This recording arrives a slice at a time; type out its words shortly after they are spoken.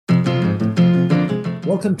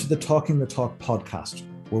Welcome to the Talking the Talk podcast,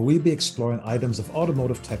 where we'll be exploring items of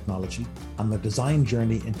automotive technology and the design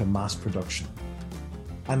journey into mass production.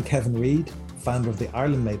 I'm Kevin Reid, founder of the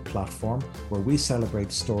Ireland Made platform, where we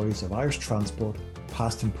celebrate stories of Irish transport,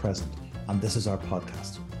 past and present, and this is our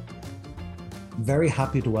podcast. I'm very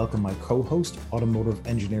happy to welcome my co-host, automotive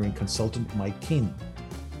engineering consultant Mike Keenan.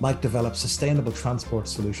 Mike develops sustainable transport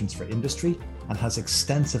solutions for industry and has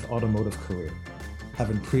extensive automotive career,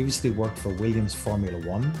 having previously worked for Williams Formula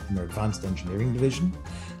One in their advanced engineering division,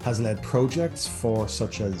 has led projects for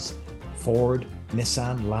such as Ford,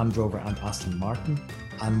 Nissan, Land Rover and Aston Martin,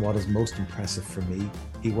 and what is most impressive for me,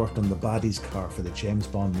 he worked on the baddies car for the James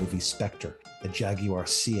Bond movie Spectre, the Jaguar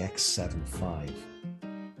CX-75.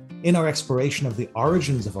 In our exploration of the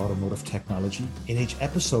origins of automotive technology, in each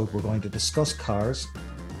episode we're going to discuss cars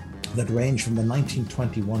that range from the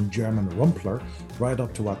 1921 German Rumpler right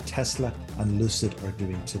up to what Tesla and Lucid are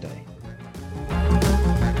doing today.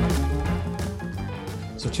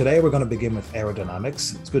 So today we're going to begin with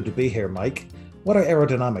aerodynamics. It's good to be here, Mike. What are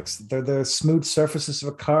aerodynamics? They're the smooth surfaces of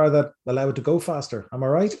a car that allow it to go faster. Am I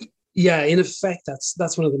right? Yeah, in effect,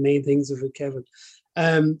 that's one of the main things of it, Kevin.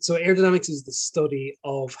 So aerodynamics is the study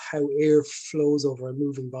of how air flows over a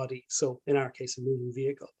moving body. So in our case, a moving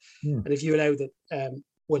vehicle. And if you allow that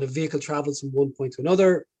when a vehicle travels from one point to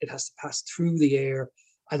another, it has to pass through the air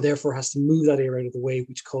and therefore has to move that air out of the way,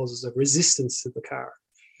 which causes a resistance to the car.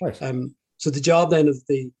 Right. So the job then of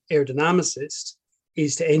the aerodynamicist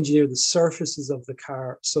is to engineer the surfaces of the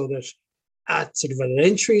car so that at sort of an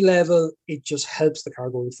entry level, it just helps the car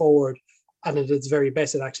going forward. And at its very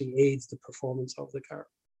best, it actually aids the performance of the car.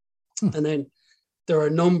 And then there are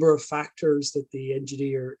a number of factors that the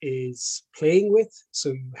engineer is playing with.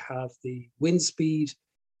 So you have the wind speed,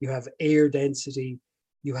 you have air density,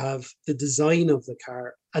 you have the design of the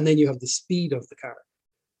car, and then you have the speed of the car.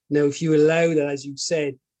 Now, if you allow that, as you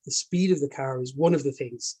said, the speed of the car is one of the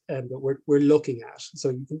things that we're looking at. So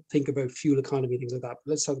you can think about fuel economy, things like that. But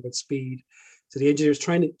let's talk about speed. So the engineer is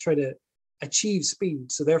trying to achieve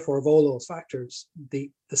speed. So therefore, of all those factors, the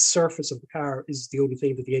surface of the car is the only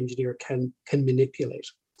thing that the engineer can manipulate.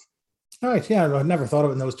 All right. Yeah, I've never thought of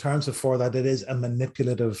it in those terms before, that it is a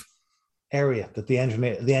manipulative area that the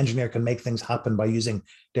engineer can make things happen by using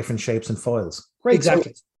different shapes and foils. Great.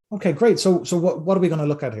 Exactly. Okay, great. So what are we going to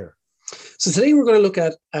look at here? So today we're going to look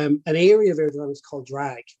at an area of aerodynamics called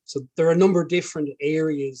drag. So there are a number of different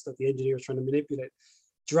areas that the engineer is trying to manipulate.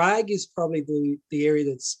 Drag is probably the area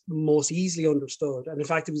that's most easily understood. And in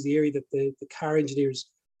fact, it was the area that the car engineers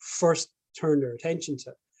first turned their attention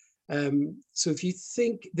to. So if you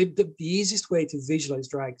think the easiest way to visualize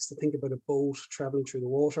drag is to think about a boat traveling through the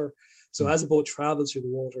water. So as a boat travels through the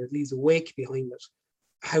water, it leaves a wake behind it.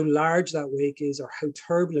 How large that wake is or how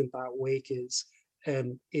turbulent that wake is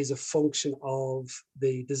a function of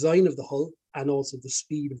the design of the hull and also the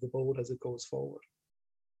speed of the boat as it goes forward.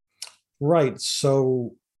 Right.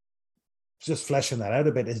 So just fleshing that out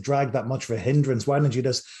a bit, is drag that much of a hindrance? Why don't you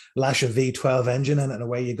just lash a V12 engine in and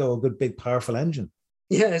away you go, a good, big, powerful engine?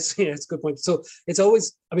 It's a good point. So it's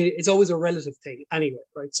always a relative thing anyway,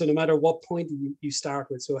 right? So no matter what point you start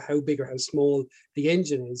with, so how big or how small the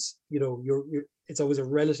engine is, it's always a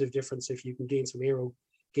relative difference if you can gain some aero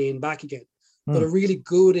gain back again. But a really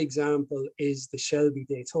good example is the Shelby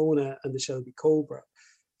Daytona and the Shelby Cobra.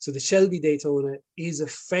 So the Shelby Daytona is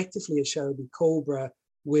effectively a Shelby Cobra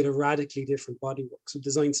with a radically different bodywork, so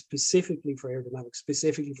designed specifically for aerodynamics,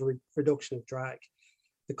 specifically for reduction of drag.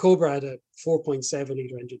 The Cobra had a 4.7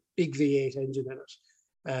 litre engine, big V8 engine in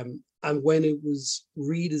it. And when it was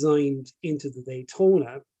redesigned into the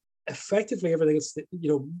Daytona, effectively everything is,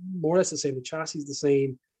 more or less the same. The chassis is the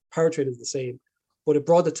same, powertrain is the same, but it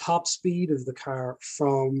brought the top speed of the car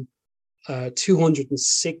from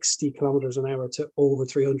 260 kilometers an hour to over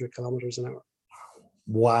 300 kilometers an hour.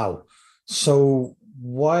 Wow. So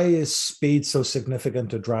why is speed so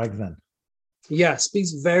significant to drag then? Yeah,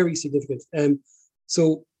 speed's very significant.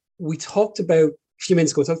 So we talked about a few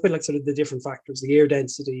minutes ago, like sort of the different factors, the air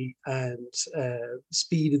density and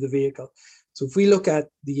speed of the vehicle. So if we look at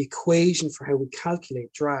the equation for how we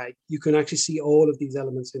calculate drag, you can actually see all of these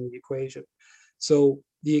elements in the equation. So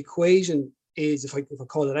the equation is, if I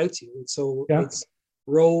call it out to you, it's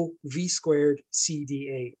rho v squared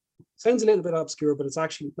CdA. Sounds a little bit obscure, but it's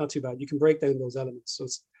actually not too bad. You can break down those elements.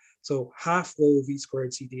 So half rho v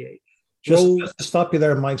squared CdA. Just to stop you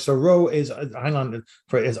there, Mike. So rho is,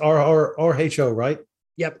 is RHO, right?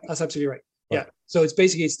 Yep, that's absolutely right. Yeah. So it's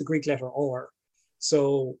the Greek letter R.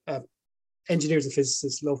 So engineers and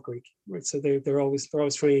physicists love Greek, right? So they're always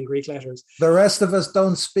throwing in Greek letters. The rest of us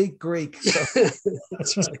don't speak Greek. So.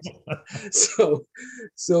 That's right.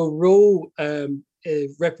 So rho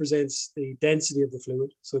represents the density of the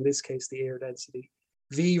fluid. So in this case, the air density.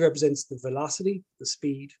 V represents the velocity, the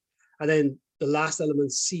speed. And then the last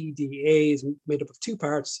element, CDA, is made up of two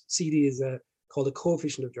parts. CD is called a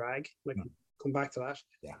coefficient of drag. I can come back to that.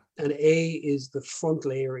 Yeah. And A is the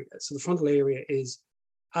frontal area. So the frontal area is,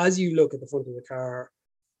 as you look at the front of the car,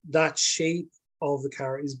 that shape of the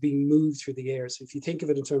car is being moved through the air. So if you think of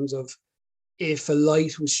it in terms of, if a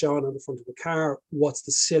light was shone on the front of the car, what's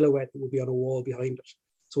the silhouette that would be on a wall behind it?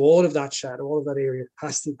 So all of that shadow, all of that area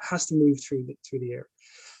has to move through the air.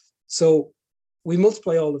 So we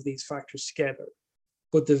multiply all of these factors together,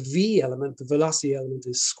 but the V element, the velocity element,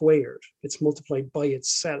 is squared. It's multiplied by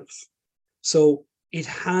itself. So it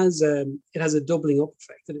has a doubling up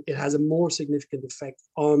effect. It has a more significant effect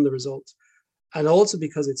on the result. And also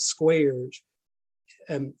because it's squared,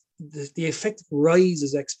 the effect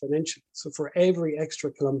rises exponentially. So for every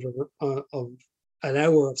extra kilometer of an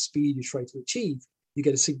hour of speed you try to achieve, you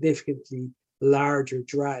get a significantly larger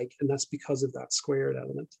drag, and that's because of that squared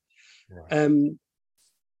element. Right.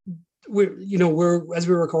 We're as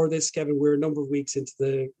we record this, Kevin, we're a number of weeks into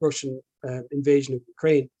the Russian invasion of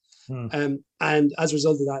Ukraine, and as a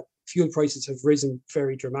result of that, fuel prices have risen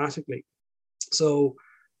very dramatically. So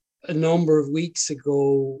a number of weeks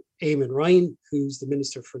ago, Eamon Ryan, who's the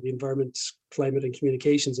Minister for the Environment, Climate and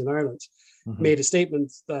Communications in Ireland, made a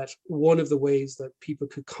statement that one of the ways that people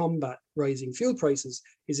could combat rising fuel prices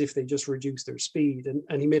is if they just reduce their speed.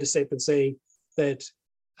 And he made a statement saying that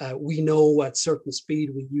we know at certain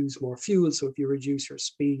speed we use more fuel. So if you reduce your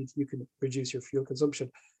speed, you can reduce your fuel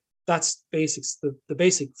consumption. That's basics. The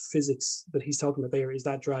basic physics that he's talking about there is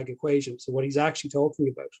that drag equation. So what he's actually talking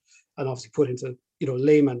about, and obviously put into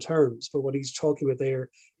layman terms, but what he's talking about there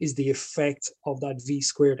is the effect of that V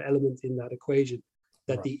squared element in that equation,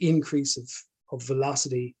 that right. The increase of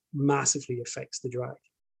velocity massively affects the drag.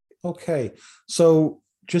 Okay, so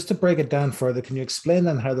just to break it down further, can you explain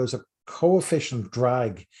then how there's a coefficient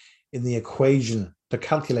drag in the equation to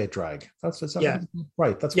calculate drag?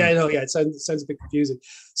 Right. That's it sounds a bit confusing.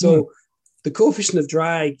 So the coefficient of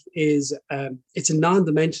drag is it's a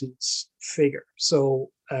non-dimensionless figure. So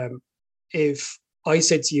if I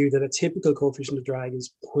said to you that a typical coefficient of drag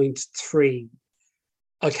is 0.3,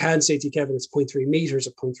 I can't say to you, Kevin, it's 0.3 meters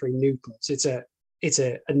or 0.3 newtons. It's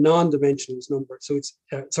a non-dimensionless number. So it's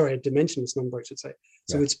a dimensionless number, I should say.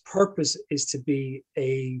 So its purpose is to be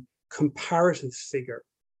a comparative figure.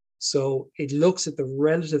 So it looks at the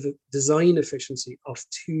relative design efficiency of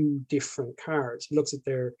two different cars. It looks at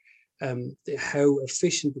their how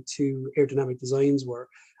efficient the two aerodynamic designs were.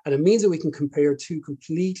 And it means that we can compare two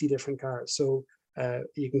completely different cars. So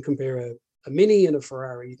you can compare a Mini and a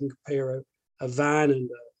Ferrari. You can compare a van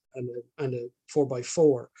and a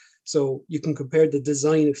 4x4. So you can compare the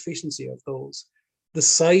design efficiency of those. The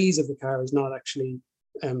size of the car is not actually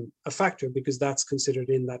a factor because that's considered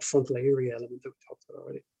in that frontal area element that we talked about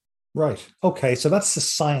already. Right. Okay. So that's the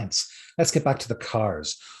science. Let's get back to the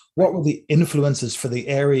cars. What were the influences for the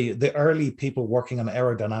early people working on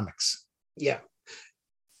aerodynamics? Yeah.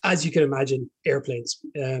 As you can imagine, airplanes.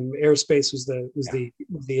 Aerospace was the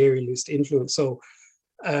earliest influence. So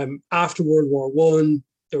after World War I,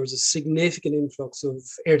 there was a significant influx of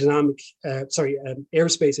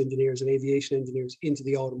aerospace engineers and aviation engineers into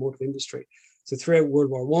the automotive industry. So throughout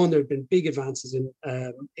World War I, there had been big advances in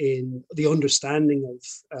the understanding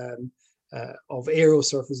of aero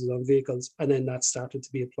surfaces on vehicles, and then that started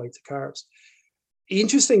to be applied to cars.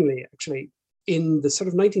 Interestingly, actually, in the sort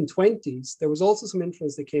of 1920s, there was also some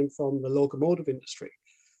influence that came from the locomotive industry.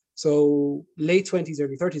 So late 20s,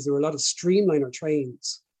 early 30s, there were a lot of streamliner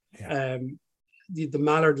trains. Yeah. The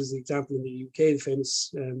Mallard is the example in the UK, the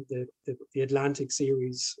famous the Atlantic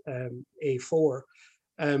series A4.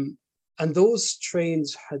 And those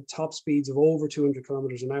trains had top speeds of over 200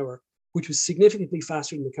 kilometers an hour, which was significantly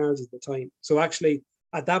faster than the cars at the time. So actually,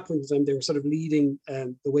 at that point in time, they were sort of leading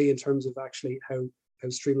the way in terms of actually how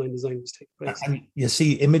streamlined design was taking place. And you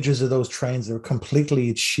see images of those trains, they're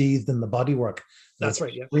completely sheathed in the bodywork. That's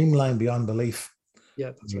right, yeah. Streamlined beyond belief.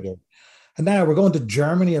 Yeah, that's right. And now we're going to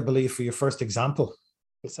Germany, I believe, for your first example.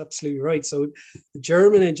 That's absolutely right. So the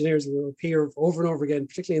German engineers will appear over and over again,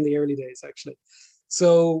 particularly in the early days, actually.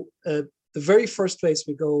 So the very first place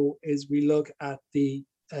we go is we look at a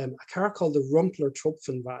car called the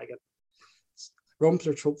Rumpler-Tropfenwagen.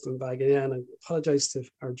 Rumpler-Tropfenwagen, yeah, and I apologize to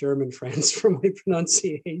our German friends for my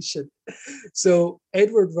pronunciation. So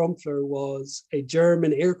Edward Rumpler was a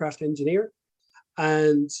German aircraft engineer,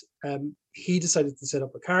 and he decided to set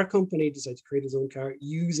up a car company, decided to create his own car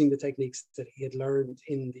using the techniques that he had learned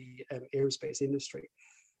in the aerospace industry.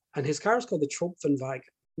 And his car is called the Tropfenwagen.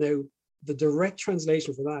 Now, the direct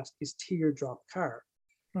translation for that is teardrop car.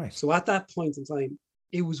 Right. So at that point in time,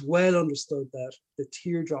 it was well understood that the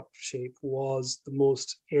teardrop shape was the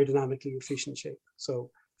most aerodynamically efficient shape.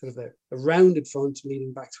 So sort of a rounded front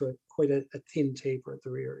leading back to quite a thin taper at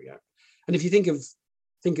the rear. Yeah. And if you think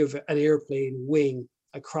of an airplane wing,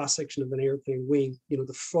 a cross section of an airplane wing,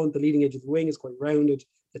 the front, the leading edge of the wing is quite rounded.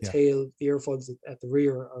 The tail, the airfoils at the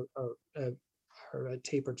rear are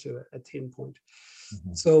tapered to a thin point.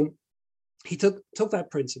 Mm-hmm. So he took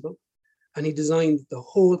that principle and he designed the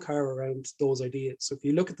whole car around those ideas. So if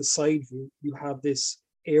you look at the side view, you have this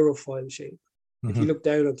aerofoil shape. Mm-hmm. If you look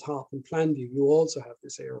down on top in plan view, you also have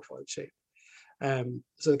this aerofoil shape.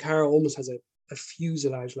 So the car almost has a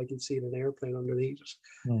fuselage like you'd see in an airplane underneath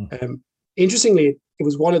it. Interestingly, it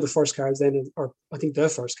was one of the first cars then, or I think the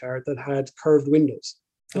first car that had curved windows,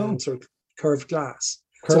 sort of curved glass.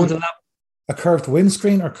 Curved, so a curved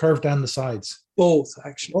windscreen or curved down the sides? Both,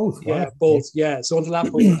 actually. Both? Yeah, wow. Both. Yeah. So until that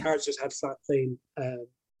point, the cars just had flat plain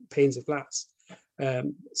panes of glass.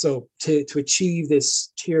 So to achieve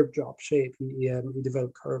this teardrop shape, he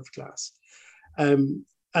developed curved glass. And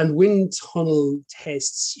wind tunnel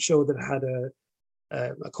tests showed that it had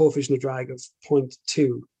a coefficient of drag of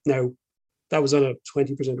 0.2. Now, that was on a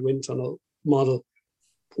 20% wind tunnel model.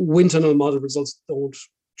 Wind tunnel model results don't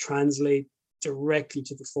translate directly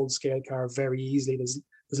to the full scale car very easily. There's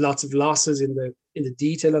lots of losses in the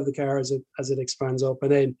detail of the car as it expands up,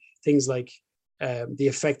 and then things like the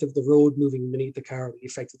effect of the road moving beneath the car, the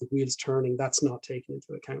effect of the wheels turning, that's not taken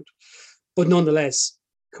into account. But nonetheless,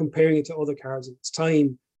 comparing it to other cars at its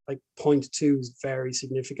time, like 0.2 is very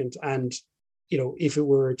significant. And if it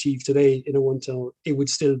were achieved today in a wind tunnel, it would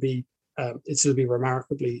still be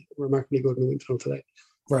remarkably good in a wind tunnel today.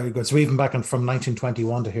 Very good. So even back from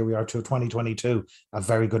 1921 to here we are to 2022, a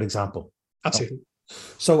very good example. Absolutely.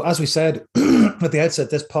 So as we said at the outset,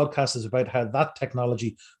 this podcast is about how that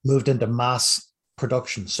technology moved into mass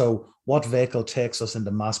production. So what vehicle takes us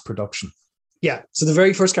into mass production? Yeah. So the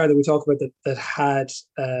very first car that we talked about that had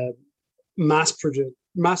mass produced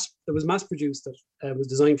that was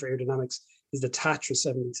designed for aerodynamics is the Tatra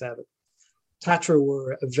 77. Tatra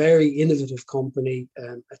were a very innovative company,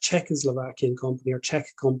 a Czechoslovakian company or Czech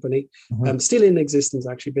company, still in existence,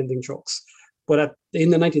 actually building trucks. But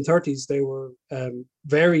in the 1930s, they were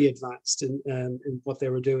very advanced in what they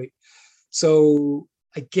were doing. So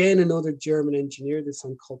again, another German engineer, this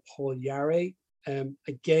one called Paul Jarre,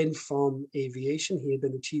 again from aviation. He had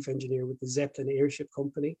been the chief engineer with the Zeppelin airship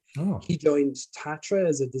company. Oh. He joined Tatra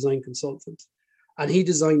as a design consultant. And he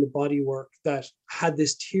designed the bodywork that had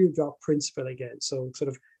this teardrop principle again. So sort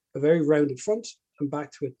of a very rounded front and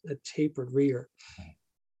back to a tapered rear.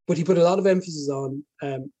 But he put a lot of emphasis on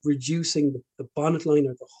reducing the bonnet line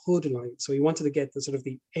or the hood line. So he wanted to get the sort of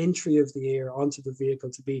the entry of the air onto the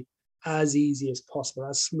vehicle to be as easy as possible,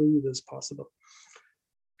 as smooth as possible.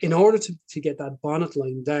 In order to get that bonnet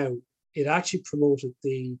line down, it actually promoted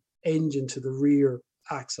the engine to the rear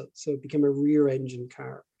axle. So it became a rear engine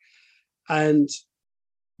car. And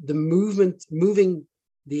the moving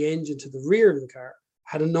the engine to the rear of the car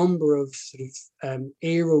had a number of sort of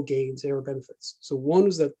aero gains, aero benefits. So one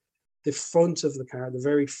was that the front of the car, the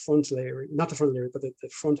very frontal area, not the frontal area, but the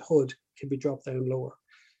front hood can be dropped down lower.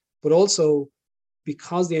 But also,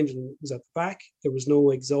 because the engine was at the back, there was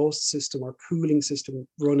no exhaust system or cooling system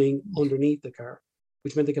running underneath the car,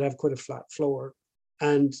 which meant they could have quite a flat floor.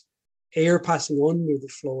 And air passing under the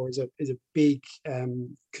floor is a big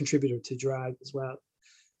contributor to drag as well.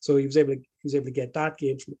 So he was able to get that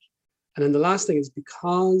gain from it. And then the last thing is,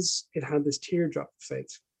 because it had this teardrop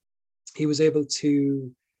effect, he was able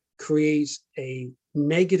to create a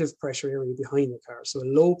negative pressure area behind the car. So a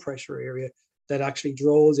low pressure area that actually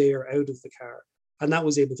draws air out of the car. And that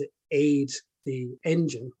was able to aid the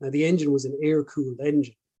engine. Now the engine was an air-cooled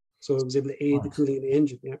engine. So it was able to aid the cooling of the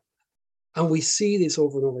engine. Yeah. And we see this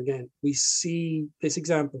over and over again. We see this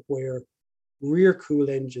example where rear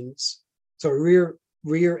engine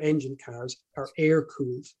cars are air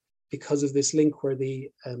cooled because of this link where the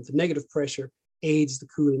negative pressure aids the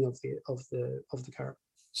cooling of the car.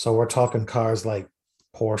 So we're talking cars like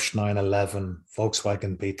Porsche 911,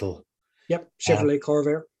 Volkswagen Beetle. Yep, Chevrolet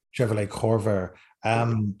Corvair.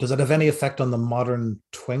 Does it have any effect on the modern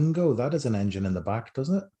Twingo? That is an engine in the back,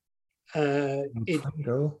 doesn't it?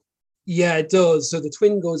 Twingo. Yeah, it does. So the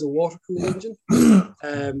Twingo is a water-cooled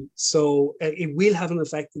engine. So it will have an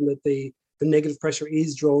effect in that the negative pressure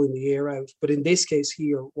is drawing the air out. But in this case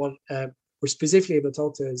here, what we're specifically able to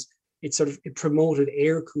talk to is it promoted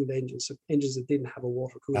air-cooled engines, so engines that didn't have a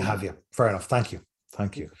water cooling. I have you. Fair enough. Thank you.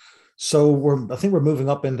 So I think we're moving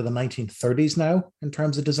up into the 1930s now in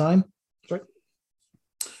terms of design. Right.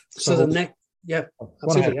 So the next, yeah,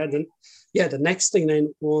 absolutely. The next thing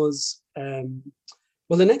then was,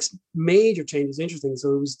 the next major change is interesting.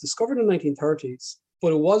 So it was discovered in the 1930s,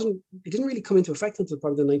 but it didn't really come into effect until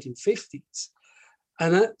probably the 1950s.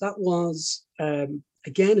 And that was,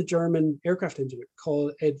 again, a German aircraft engineer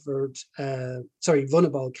called Wunderbaum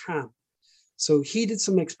Kamm. So he did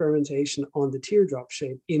some experimentation on the teardrop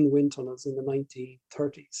shape in wind tunnels in the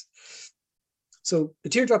 1930s. So the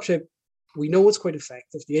teardrop shape, we know it's quite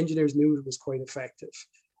effective. The engineers knew it was quite effective.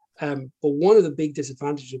 But one of the big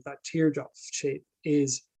disadvantages of that teardrop shape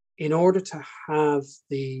is, in order to have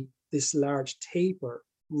this large taper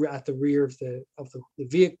at the rear of the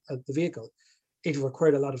vehicle, it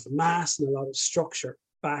required a lot of mass and a lot of structure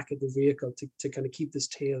back at the vehicle to kind of keep this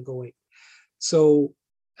tail going. So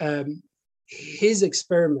his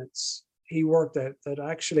experiments, he worked out that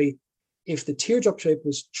actually, if the teardrop shape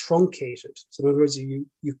was truncated, so in other words, you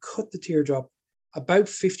cut the teardrop about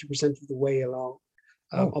 50% of the way along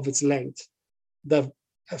of its length, that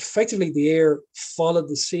effectively the air followed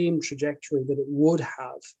the same trajectory that it would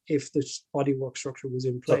have if the bodywork structure was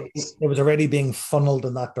in place. So it was already being funneled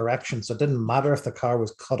in that direction. So it didn't matter if the car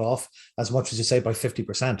was cut off as much as you say by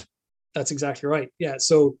 50%. That's exactly right. Yeah.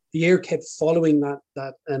 So the air kept following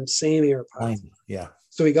that same air path. Yeah.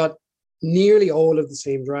 So we got nearly all of the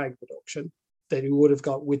same drag reduction that you would have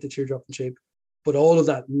got with the teardrop shape, but all of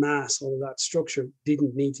that mass, all of that structure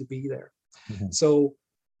didn't need to be there. Mm-hmm. So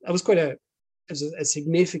that was quite a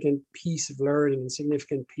significant piece of learning and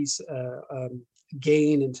significant piece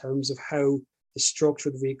gain in terms of how the structure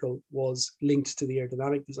of the vehicle was linked to the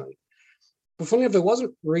aerodynamic design. But funny enough, it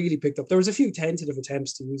wasn't really picked up. There was a few tentative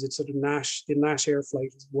attempts to use it. Sort of the Nash Air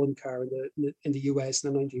Flight was one car in the US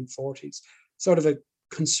in the 1940s, sort of a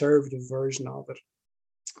conservative version of it.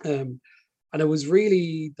 And it was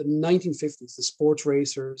really the 1950s, the sports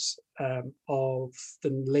racers of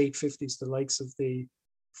the late 50s, the likes of the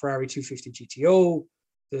Ferrari 250 GTO,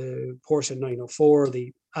 the Porsche 904,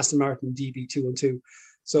 the Aston Martin DB212.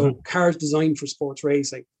 So cars designed for sports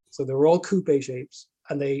racing. So they were all coupe shapes,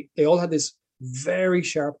 and they all had this very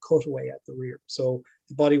sharp cutaway at the rear. So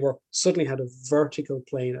the bodywork suddenly had a vertical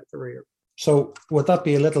plane at the rear. So would that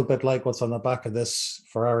be a little bit like what's on the back of this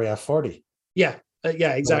Ferrari F40? Yeah,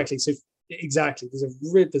 exactly. So exactly,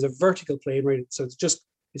 there's a vertical plane right. So it's just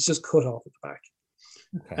cut off at the back.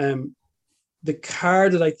 Okay. The car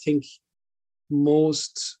that I think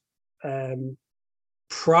most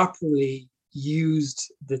properly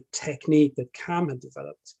used the technique that Kamm had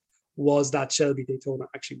developed was that Shelby Daytona,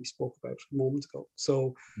 actually we spoke about a moment ago.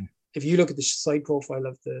 So if you look at the side profile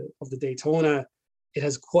of the Daytona,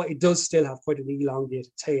 it does still have quite an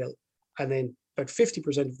elongated tail, and then about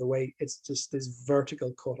 50% of the way it's just this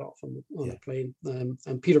vertical cut off on the plane.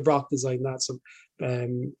 And Peter Brock designed that. So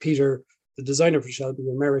Peter, the designer for Shelby,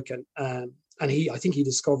 American, and I think he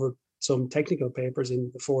discovered some technical papers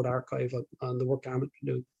in the Ford archive on the work Kamm can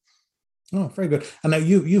do. Oh, very good. And now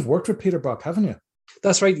you've worked with Peter Brock, haven't you?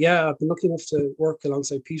 That's right. Yeah, I've been lucky enough to work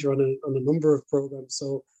alongside Peter on a number of programs.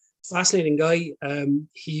 So fascinating guy.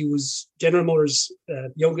 He was General Motors'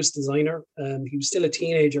 youngest designer. He was still a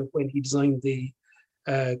teenager when he designed the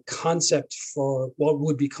concept for what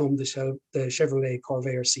would become the Chevrolet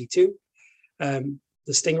Corvair C2,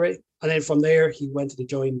 the Stingray. And then from there, he went to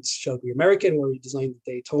join Shelby American, where he designed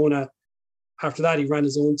the Daytona. After that, he ran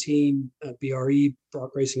his own team. BRE,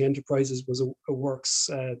 Brock Racing Enterprises, was a works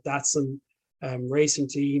Datsun racing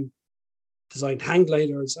team, designed hang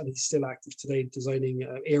gliders, and he's still active today designing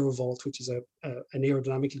Aerovault, which is an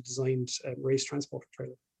aerodynamically designed race transporter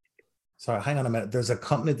trailer. Sorry, hang on a minute. There's a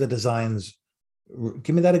company that designs.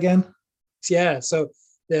 Give me that again. Yeah, so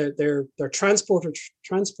they're transport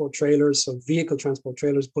trailers, so vehicle transport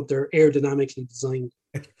trailers, but they're aerodynamically designed.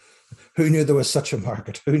 Who knew there was such a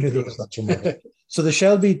market? So the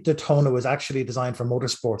Shelby Daytona was actually designed for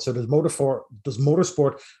motorsport. So does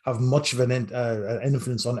motorsport have much of an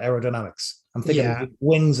influence on aerodynamics? I'm thinking of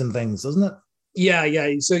wings and things, doesn't it?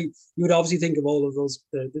 Yeah. So you would obviously think of all of those,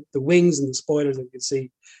 the wings and the spoilers that you can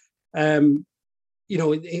see. When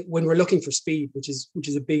we're looking for speed, which is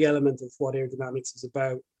a big element of what aerodynamics is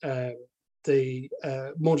about, the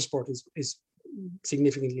motorsport is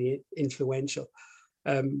significantly influential.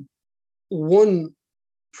 One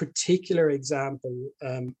particular example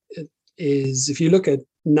is if you look at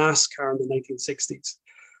NASCAR in the 1960s.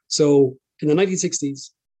 So in the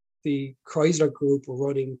 1960s, the Chrysler Group were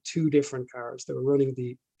running two different cars. They were running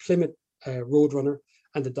the Plymouth Roadrunner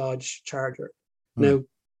and the Dodge Charger. Now,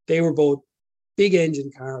 they were both big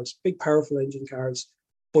engine cars, big powerful engine cars,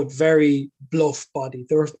 but very bluff body.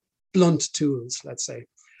 They were blunt tools, let's say.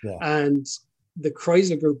 Yeah. And the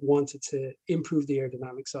Chrysler Group wanted to improve the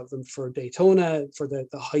aerodynamics of them for Daytona, for the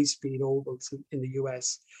high-speed ovals in the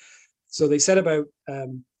US. So they set about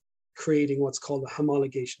creating what's called a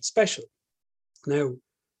homologation special. Now,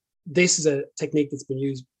 this is a technique that's been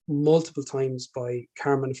used multiple times by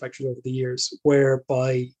car manufacturers over the years,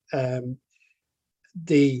 whereby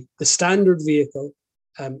the standard vehicle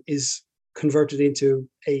is converted into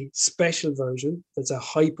a special version that's a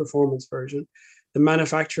high-performance version. The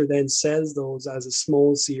manufacturer then sells those as a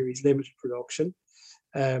small series limited production.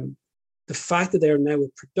 The fact that they are now a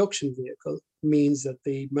production vehicle means that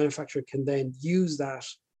the manufacturer can then use that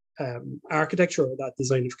architecture or that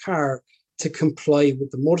design of car to comply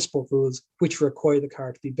with the motorsport rules, which require the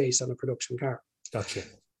car to be based on a production car. Gotcha. Nice.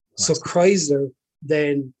 So Chrysler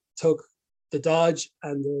then took the Dodge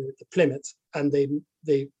and the Plymouth, and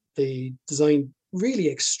they designed really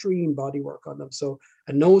extreme bodywork on them. So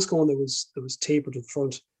a nose cone that was tapered to the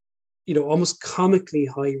front, almost comically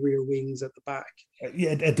high rear wings at the back.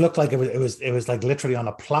 Yeah, it looked like it was like literally on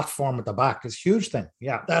a platform at the back. It's a huge thing.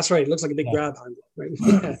 Yeah, that's right. It looks like a big grab handle. Right?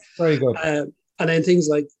 Yeah. Very good. And then things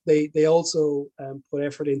like they also put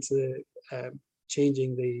effort into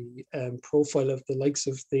changing the profile of the likes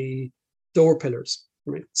of the door pillars.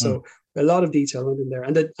 Right. So a lot of detail went in there,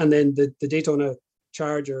 and then the Daytona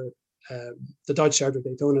Charger, the Dodge Charger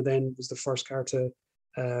Daytona, then was the first car to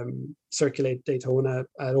circulate Daytona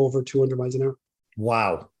at over 200 miles an hour.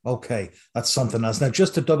 Wow. Okay, that's something else. Now,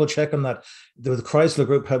 just to double check on that, the Chrysler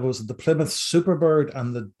Group had was the Plymouth Superbird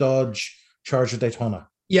and the Dodge Charger Daytona.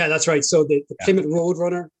 Yeah, that's right. So the Plymouth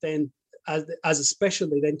Roadrunner, then as a special,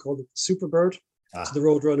 they then called it the Superbird. So the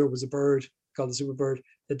Roadrunner was a bird called the Superbird.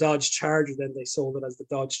 The Dodge Charger, then they sold it as the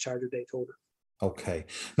Dodge Charger Daytona. Okay.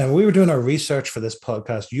 Now, when we were doing our research for this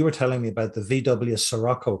podcast, you were telling me about the VW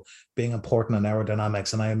Scirocco being important in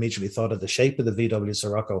aerodynamics, and I immediately thought of the shape of the VW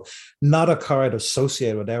Scirocco. Not a car I'd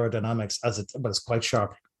associate with aerodynamics, but it's quite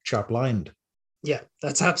sharp lined. Yeah,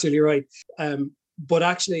 that's absolutely right. But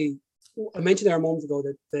actually, I mentioned there a moment ago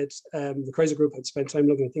that the Chrysler Group had spent time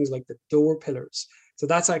looking at things like the door pillars. So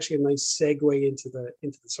that's actually a nice segue into the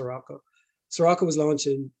Scirocco. Scirocco was launched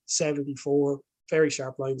in '74. Very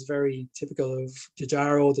sharp lines, very typical of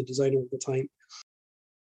Giugiaro, the designer of the time.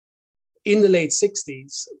 In the late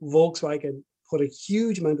 60s, Volkswagen put a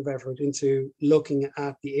huge amount of effort into looking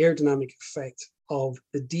at the aerodynamic effect of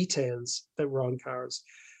the details that were on cars.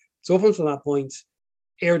 So up until that point,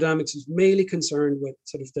 aerodynamics was mainly concerned with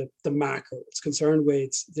sort of the macro. It's concerned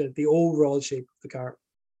with the overall shape of the car.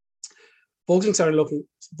 Volkswagen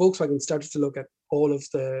started to look at all of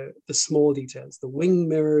the small details, the wing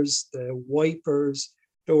mirrors, the wipers,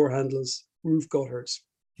 door handles, roof gutters,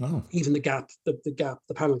 even the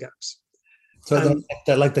panel gaps. So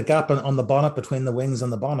like the gap on the bonnet between the wings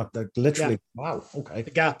and the bonnet, they're literally, wow, okay.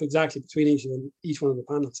 The gap exactly between each one of the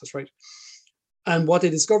panels, that's right. And what they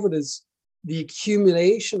discovered is the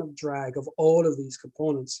accumulation of drag of all of these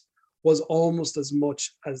components was almost as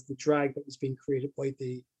much as the drag that was being created by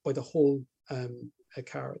the whole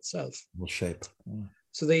car itself. Well, shape. Yeah.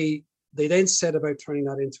 So they then set about turning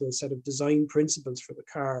that into a set of design principles for the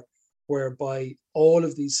car, whereby all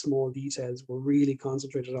of these small details were really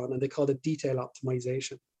concentrated on, and they called it detail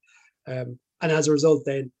optimization. And as a result,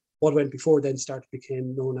 then what went before then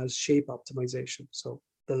became known as shape optimization. So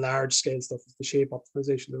the large scale stuff is the shape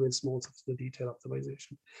optimization, the real small stuff is the detail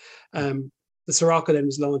optimization. The Scirocco then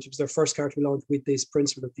was launched. It was their first car to be launched with this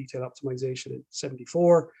principle of detail optimization in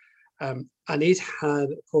 '74. And it had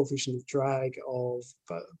a coefficient of drag of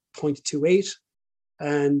 0.28,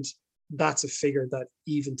 and that's a figure that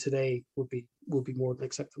even today would be more than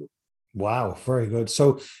acceptable. Wow, very good.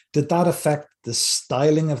 So did that affect the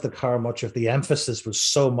styling of the car much if the emphasis was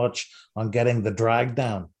so much on getting the drag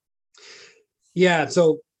down? Yeah,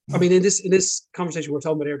 so I mean, in this conversation, we're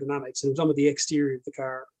talking about aerodynamics and we're talking about the exterior of the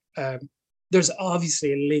car. There's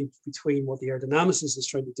obviously a link between what the aerodynamicist is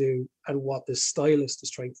trying to do and what the stylist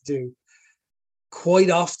is trying to do. Quite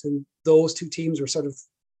often, those two teams were sort of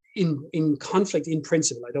in conflict in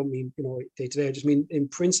principle. I don't mean, day to day. I just mean in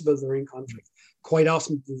principle, they're in conflict. Quite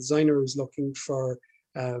often, the designer is looking for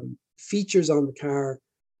features on the car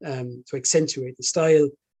to accentuate the style.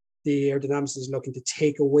 The aerodynamicist is looking to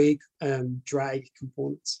take away drag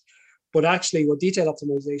components. But actually, what detail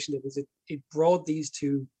optimization did is it brought these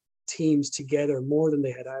two teams together more than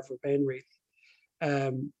they had ever been, really,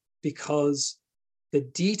 because the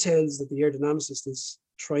details that the aerodynamicist is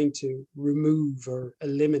trying to remove or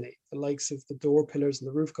eliminate, the likes of the door pillars and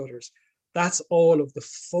the roof gutters, that's all of the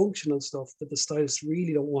functional stuff that the stylists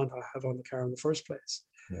really don't want to have on the car in the first place.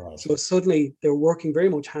 Right. So suddenly they're working very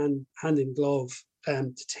much hand in glove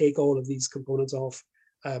to take all of these components off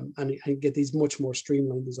and get these much more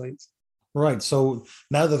streamlined designs. Right. So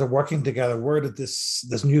now that they're working together, where did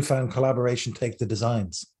this newfound collaboration take the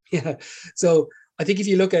designs? Yeah. So I think if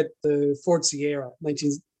you look at the Ford Sierra,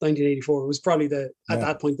 1984, it was probably at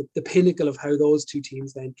that point, the pinnacle of how those two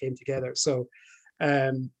teams then came together. So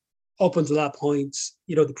up until that point,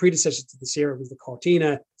 the predecessor to the Sierra was the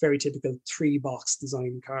Cortina, very typical 3-box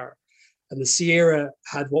design car. And the Sierra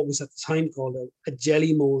had what was at the time called a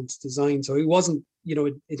jelly mold design. So it wasn't,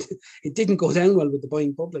 it didn't go down well with the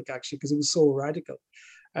buying public, actually, because it was so radical.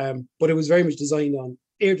 But it was very much designed on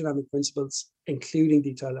aerodynamic principles, including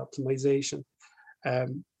detail optimization.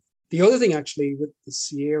 The other thing, actually, with the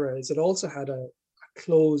Sierra is it also had a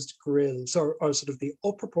closed grille, or sort of the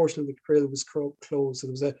upper portion of the grille was closed. So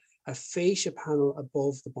there was a fascia panel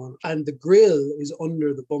above the bonnet, and the grille is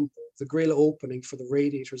under the bumper. The grille opening for the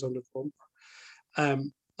radiator is under the bumper,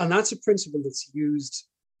 and that's a principle that's used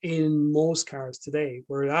in most cars today,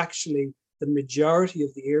 where it actually the majority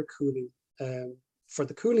of the air cooling for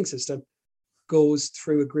the cooling system goes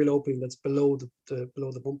through a grille opening that's below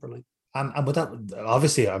the bumper line. And would that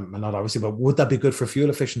obviously, not obviously, but would that be good for fuel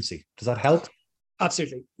efficiency? Does that help?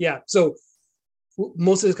 Absolutely, yeah. So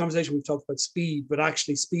most of this conversation we've talked about speed, but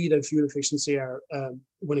actually speed and fuel efficiency are,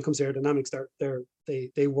 when it comes to aerodynamics,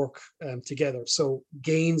 they work together. So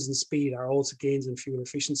gains in speed are also gains in fuel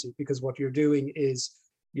efficiency, because what you're doing is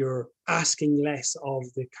you're asking less of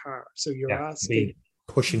the car. So you're asking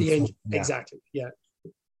pushing the engine. Exactly, yeah.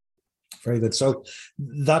 Very good. So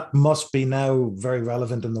that must be now very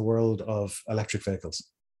relevant in the world of electric vehicles.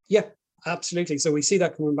 Yeah, absolutely. So we see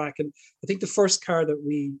that coming back, and I think the first car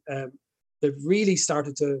that that really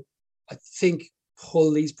started to, I think,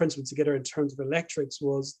 pull these principles together in terms of electrics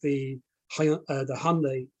was the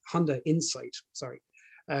Honda Insight. Sorry,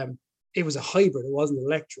 it was a hybrid. It wasn't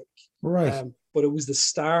electric, right? But it was the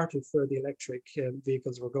start of where the electric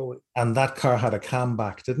vehicles were going. And that car had a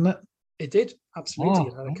camback, didn't it? It did, absolutely.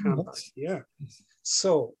 It had a camback. Yeah.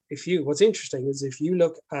 So what's interesting is if you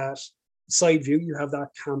look at side view, you have that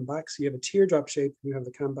camback. So you have a teardrop shape, you have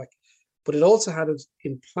the camback. But it also had it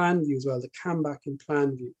in plan view as well, the camback in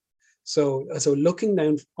plan view. So looking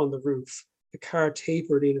down on the roof, the car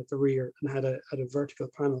tapered in at the rear and had a vertical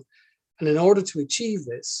panel. And in order to achieve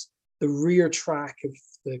this, the rear track of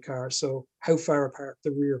the car, so how far apart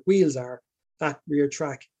the rear wheels are, that rear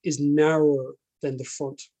track is narrower than the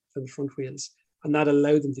front wheels. And that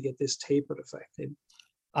allowed them to get this tapered effect in.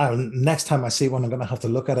 Next time I see one, I'm going to have to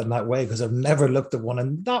look at it in that way, because I've never looked at one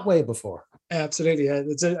in that way before. Absolutely, yeah.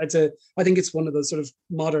 I think it's one of those sort of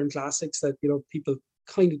modern classics that people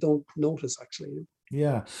kind of don't notice, actually.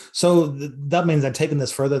 Yeah. So that means that taking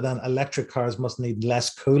this further, then electric cars must need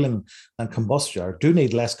less cooling than combustion, or do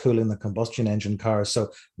need less cooling than combustion engine cars.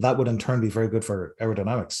 So that would in turn be very good for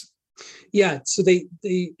aerodynamics. Yeah, so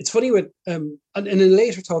it's funny with and in a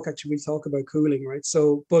later talk, actually, we'll talk about cooling, right?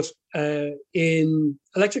 So, but in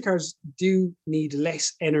electric cars do need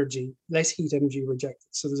less energy, less heat energy rejected.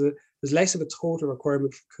 So there's less of a total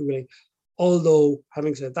requirement for cooling. Although,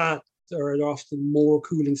 having said that, there are often more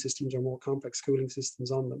cooling systems or more complex cooling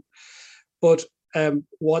systems on them. But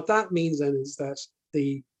what that means then is that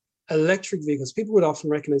the electric vehicles, people would often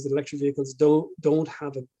recognize that electric vehicles don't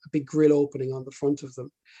have a big grille opening on the front of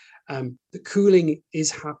them. The cooling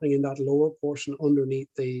is happening in that lower portion underneath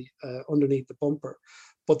the bumper,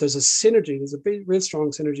 but there's a synergy. There's a real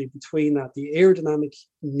strong synergy between that, the aerodynamic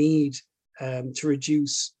need to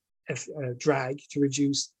reduce drag, to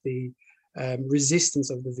reduce the resistance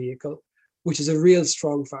of the vehicle, which is a real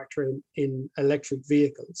strong factor in electric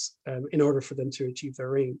vehicles in order for them to achieve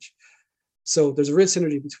their range. So there's a real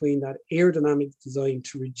synergy between that aerodynamic design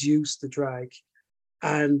to reduce the drag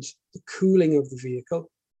and the cooling of the vehicle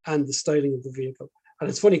and the styling of the vehicle. And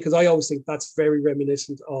it's funny because I always think that's very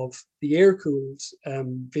reminiscent of the air-cooled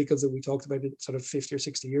vehicles that we talked about sort of 50 or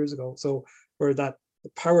 60 years ago. So where the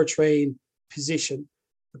powertrain position,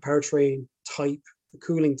 the powertrain type, the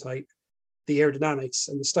cooling type, the aerodynamics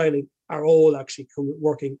and the styling are all actually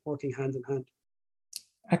working hand in hand.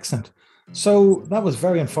 Excellent. So that was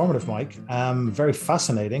very informative, Mike. Very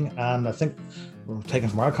fascinating. And I think, taken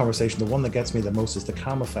from our conversation, the one that gets me the most is the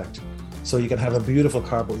cam effect. So you can have a beautiful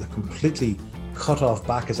car, but with a completely cut off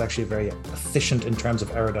back is actually very efficient in terms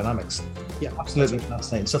of aerodynamics. Yeah, absolutely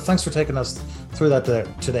fascinating. So thanks for taking us through that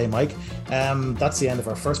today, Mike. That's the end of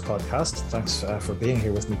our first podcast. Thanks for being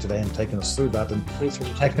here with me today and taking us through that in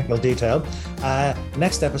technical detail.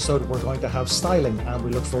 Next episode, we're going to have styling, and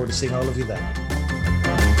we look forward to seeing all of you then.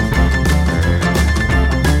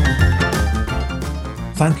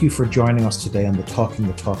 Thank you for joining us today on the Talking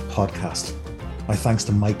the Talk podcast. My thanks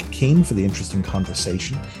to Mike Keane for the interesting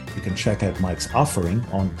conversation. You can check out Mike's offering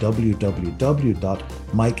on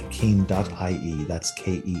www.mikekeen.ie, that's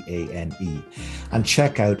Keane, and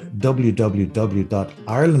check out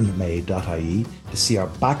www.irelandmade.ie to see our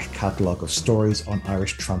back catalogue of stories on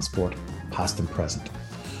Irish transport, past and present.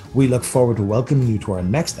 We look forward to welcoming you to our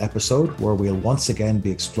next episode, where we'll once again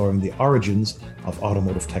be exploring the origins of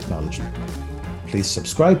automotive technology. Please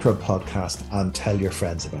subscribe to our podcast and tell your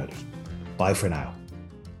friends about it. Bye for now.